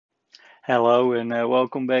Hello and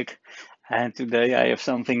welcome back. And today I have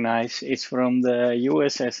something nice. It's from the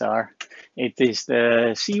USSR. It is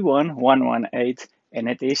the C1-118 and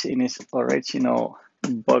it is in its original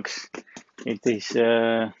box. It is,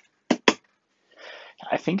 I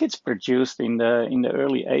think it's produced in the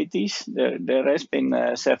early 80s. There has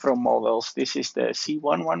been several models. This is the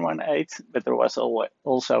C1-118, but there was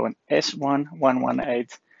also an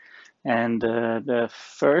S1-118. And the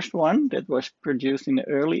first one that was produced in the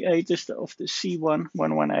early 80s of the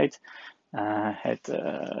C1-118 had,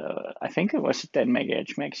 I think it was a 10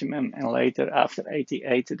 megahertz maximum. And later, after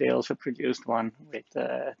 88, they also produced one with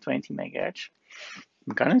 20 megahertz.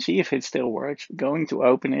 I'm gonna see if it still works. Going to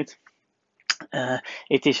open it.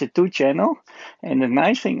 It is a two-channel, and the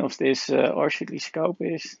nice thing of this oscilloscope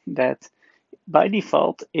is that by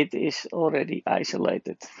default it is already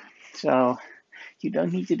isolated. So you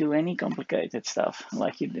don't need to do any complicated stuff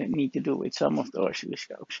like you need to do with some of the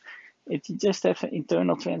oscilloscopes. It you just have an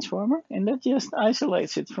internal transformer, and that just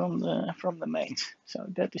isolates it from the mains. So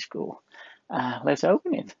that is cool. Let's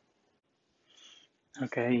open it.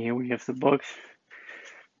 Okay, here we have the box.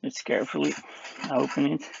 Let's carefully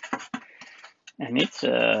open it, and it's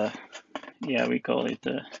yeah, we call it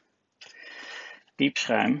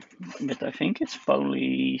piepschuim, but I think it's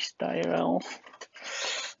polystyrol.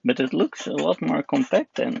 But it looks a lot more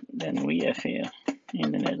compact than we have here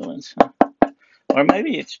in the Netherlands. Or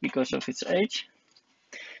maybe it's because of its age.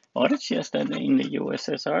 Or it's just that in the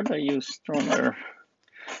USSR they use stronger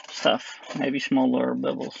stuff, maybe smaller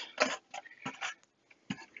bubbles.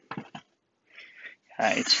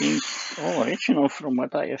 It seems all original from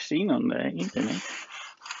what I have seen on the internet.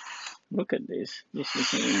 Look at this. This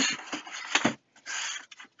is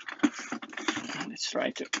let's try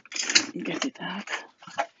to get it out.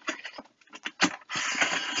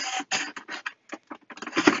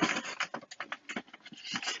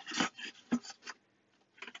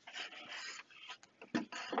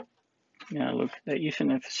 Yeah, look, they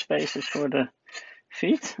even have spaces for the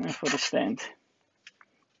feet and for the stand.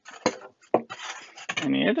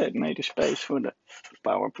 And here they made a space for the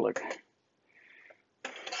power plug.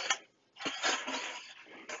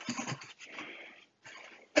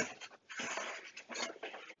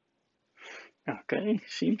 Okay,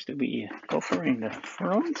 seems to be a cover in the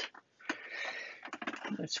front.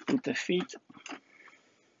 Let's put the feet.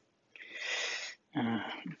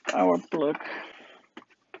 Power plug.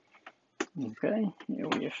 Okay, here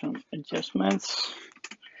we have some adjustments.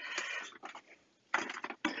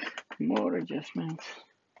 More adjustments.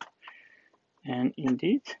 And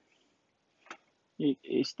indeed, it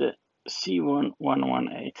is the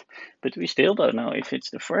C1-118. But we still don't know if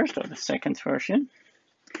it's the first or the second version.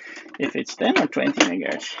 If it's 10 or 20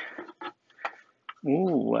 megahertz.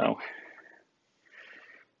 Ooh, wow.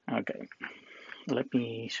 Okay, let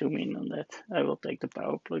me zoom in on that. I will take the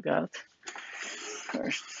power plug out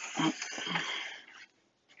first.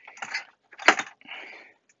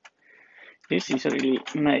 This is really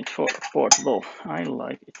made for portable. I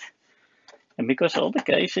like it. And because all the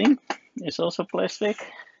casing is also plastic,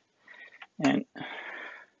 and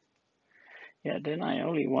yeah, then I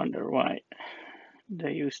only wonder why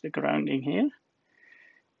they use the grounding here.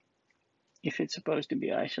 If it's supposed to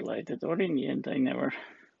be isolated, or in the end I never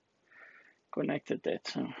connected that.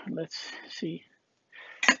 So let's see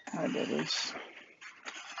how that is.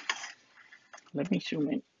 Let me zoom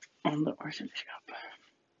in on the oscilloscope.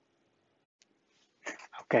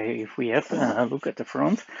 Okay, if we have a look at the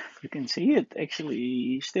front, you can see it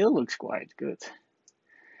actually still looks quite good.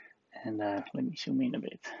 And let me zoom in a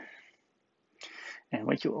bit. And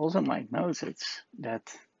what you also might notice is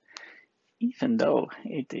that even though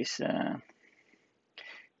it is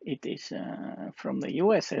from the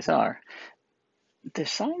USSR, the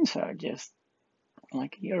signs are just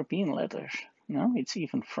like European letters. No, it's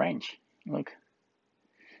even French. Look.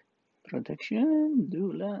 Production de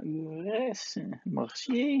la US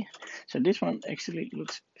Mercier. So this one actually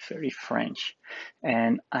looks very French.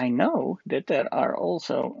 And I know that there are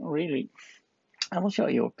also really, I will show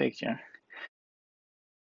you a picture.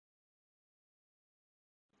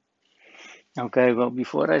 Okay, well,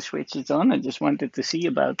 before I switch it on, I just wanted to see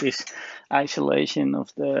about this isolation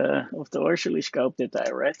of the oscilloscope that I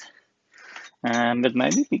read. But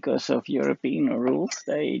maybe because of European rules,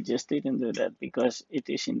 they just didn't do that because it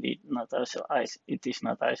is indeed not it is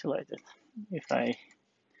not isolated. If I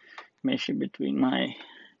measure between my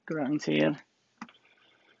grounds here,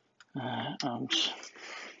 ohms.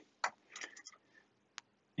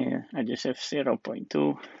 Here I just have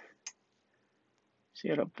 0.2,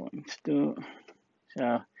 0.2.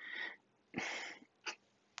 So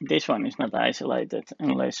this one is not isolated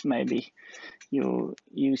unless maybe you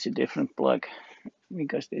use a different plug,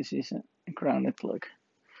 because this is a grounded plug.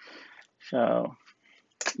 So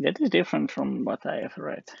that is different from what I have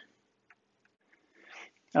read.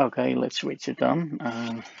 Okay, let's switch it on.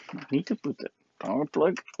 I need to put the power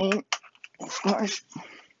plug in, of course.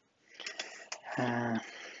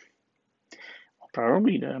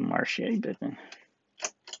 Probably the Marche button.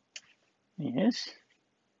 Yes.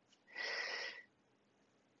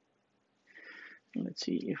 Let's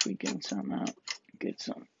see if we can somehow get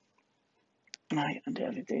some.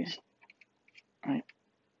 There it is. Right.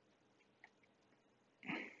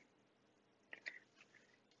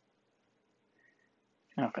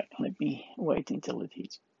 Okay, let me wait until it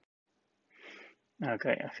heats.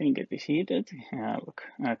 Okay, I think it is heated. Look.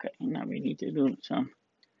 Okay, now we need to do some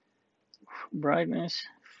brightness,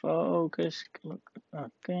 focus. Look.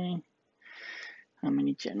 Okay. How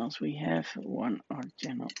many channels we have? One or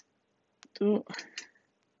channel 2.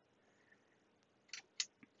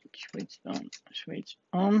 Switch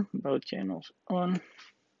on, both channels on.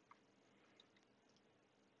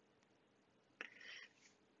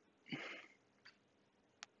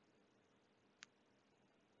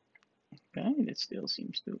 Okay, that still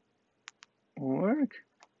seems to work.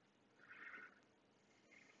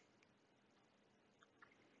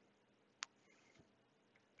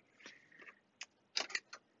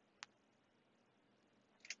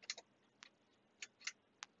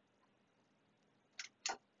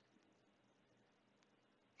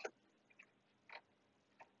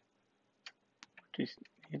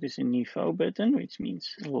 It is a niveau button, which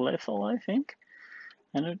means level, I think.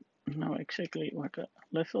 I don't know exactly what the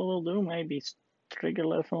level will do. Maybe it's trigger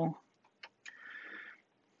level.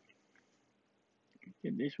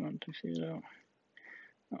 Get this one to 0.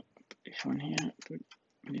 Oh, put this one here. Put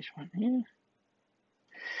this one here.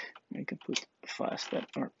 We can put faster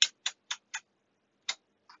or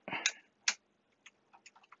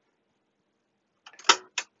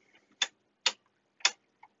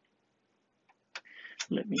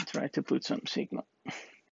let me try to put some signal.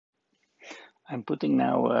 I'm putting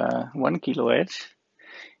now 1 kilohertz,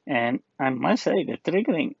 and I must say the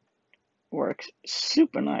triggering works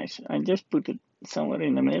super nice. I just put it somewhere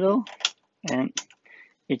in the middle, and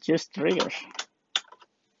it just triggers.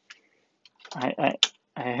 I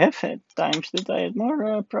have had times that I had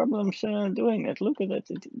more problems doing that. Look at that,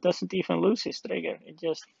 it doesn't even lose its trigger. It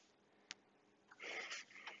just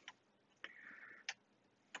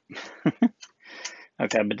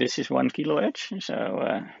okay, but this is 1 kilohertz, so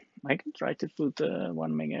I can try to put 1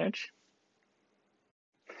 megahertz.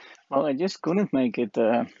 Well, I just couldn't make it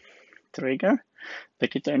trigger,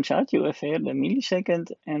 but it turns out you have here the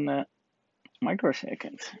millisecond and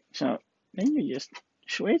microsecond. So then you just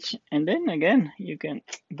switch, and then again you can,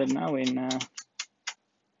 but now in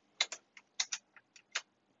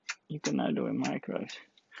you can now do in micros.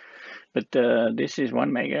 But this is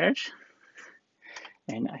 1 megahertz,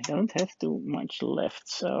 and I don't have too much left,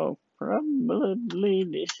 so probably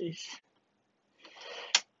this is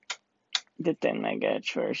the 10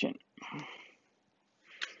 megahertz version.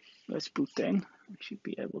 Let's put 10. I should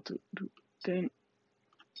be able to do 10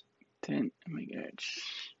 megahertz.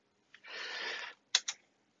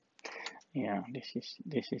 Yeah, this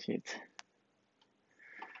is it.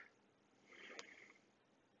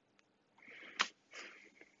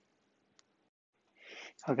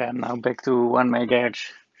 Okay, I'm now back to 1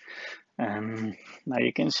 megahertz. Now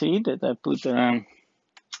you can see that I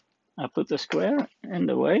put the square and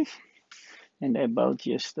the wave, and they both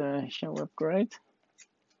just show up great.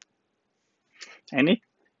 And it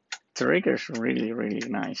triggers really, really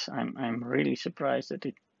nice. I'm really surprised that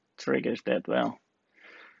it triggers that well.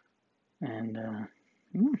 And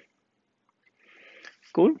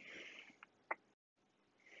cool.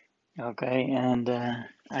 Okay, and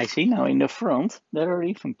I see now in the front there are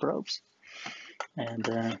even probes. And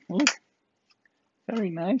look, very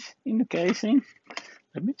nice in the casing.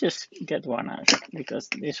 Let me just get one out, because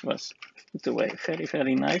this was put away very,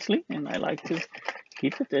 very nicely, and I like to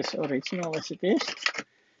keep it as original as it is.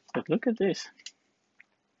 But look at this.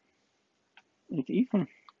 It even,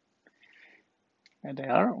 and they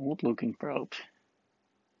are old looking probes.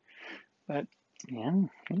 But yeah,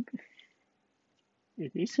 look,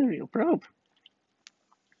 it is a real probe.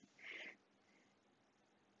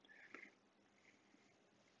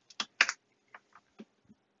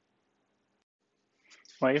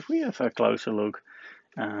 Well, if we have a closer look,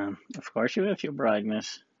 of course you have your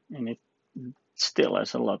brightness, and it still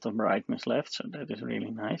has a lot of brightness left, so that is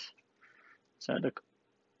really nice. So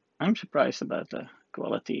I'm surprised about the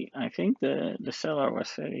quality. I think the seller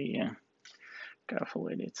was very careful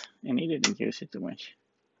with it, and he didn't use it too much.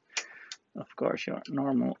 of course, your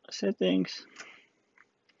normal settings.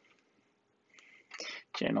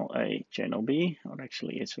 Channel A, channel B, or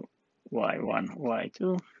actually it's Y1,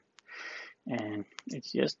 Y2, and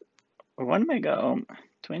it's just 1 mega ohm,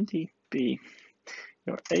 20p.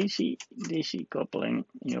 Your AC DC coupling,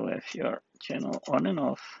 you have your channel on and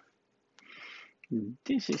off.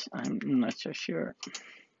 This is, I'm not so sure.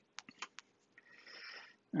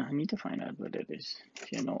 I need to find out what it is.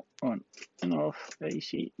 Channel on and off,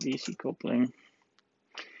 AC DC coupling.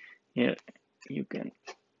 Here you can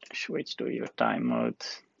switch to your time mode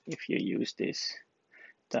if you use this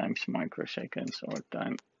times microseconds or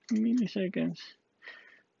time milliseconds.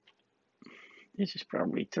 This is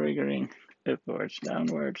probably triggering upwards,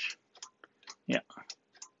 downwards. Yeah,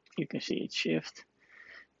 you can see it shift.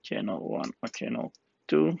 Channel 1 or channel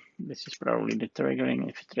 2. This is probably the triggering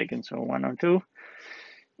if it triggers on 1 or 2.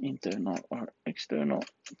 Internal or external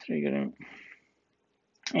triggering.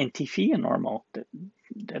 And TV and normal.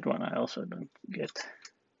 That one I also don't get.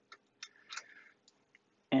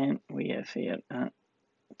 And we have here a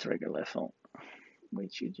trigger level,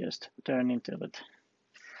 which you just turn until it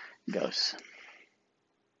goes.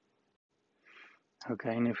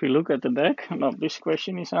 Okay, and if we look at the back, well, this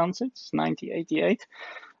question is answered. It's 1988.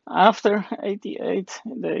 After 88,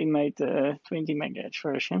 they made the 20 megahertz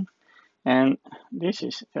version. And this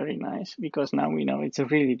is very nice because now we know it's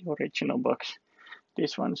really the original box.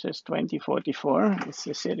 This one says 2044. It's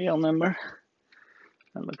the serial number.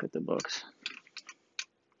 And look at the box.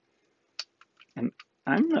 And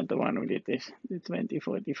I'm not the one who did this, the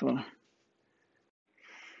 2044.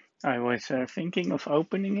 I was thinking of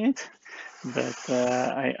opening it, but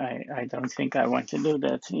I don't think I want to do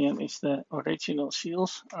that. Here is the original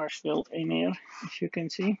seals are still in here, as you can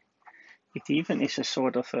see. It even is a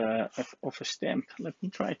sort of a stamp. Let me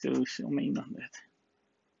try to zoom in on that.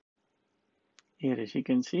 Here, as you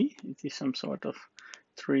can see, it is some sort of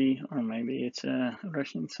tree, or maybe it's a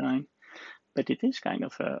Russian sign, but it is kind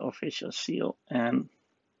of an official seal. And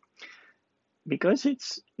because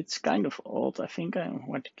it's kind of old, I think I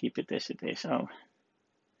want to keep it as it is. Oh,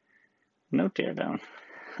 no teardown.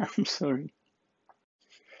 I'm sorry.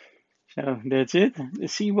 So that's it. The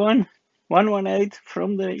C1-118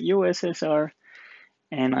 from the USSR.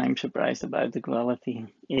 And I'm surprised about the quality.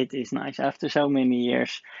 It is nice. After so many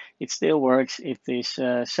years, it still works. It is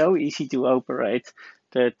so easy to operate.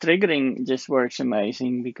 The triggering just works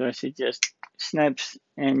amazing because it just snaps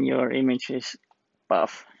and your image is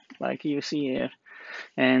puff, like you see here.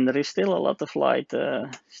 And there is still a lot of light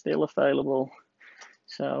still available.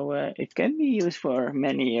 So it can be used for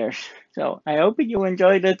many years. So I hope you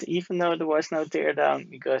enjoyed it, even though there was no teardown,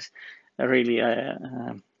 because really,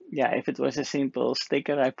 yeah, if it was a simple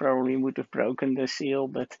sticker, I probably would have broken the seal,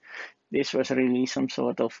 but this was really some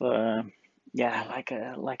sort of, yeah,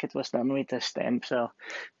 like it was done with a stamp. So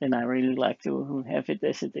then I really like to have it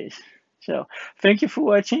as it is. So thank you for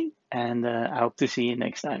watching, and I hope to see you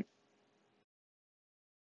next time.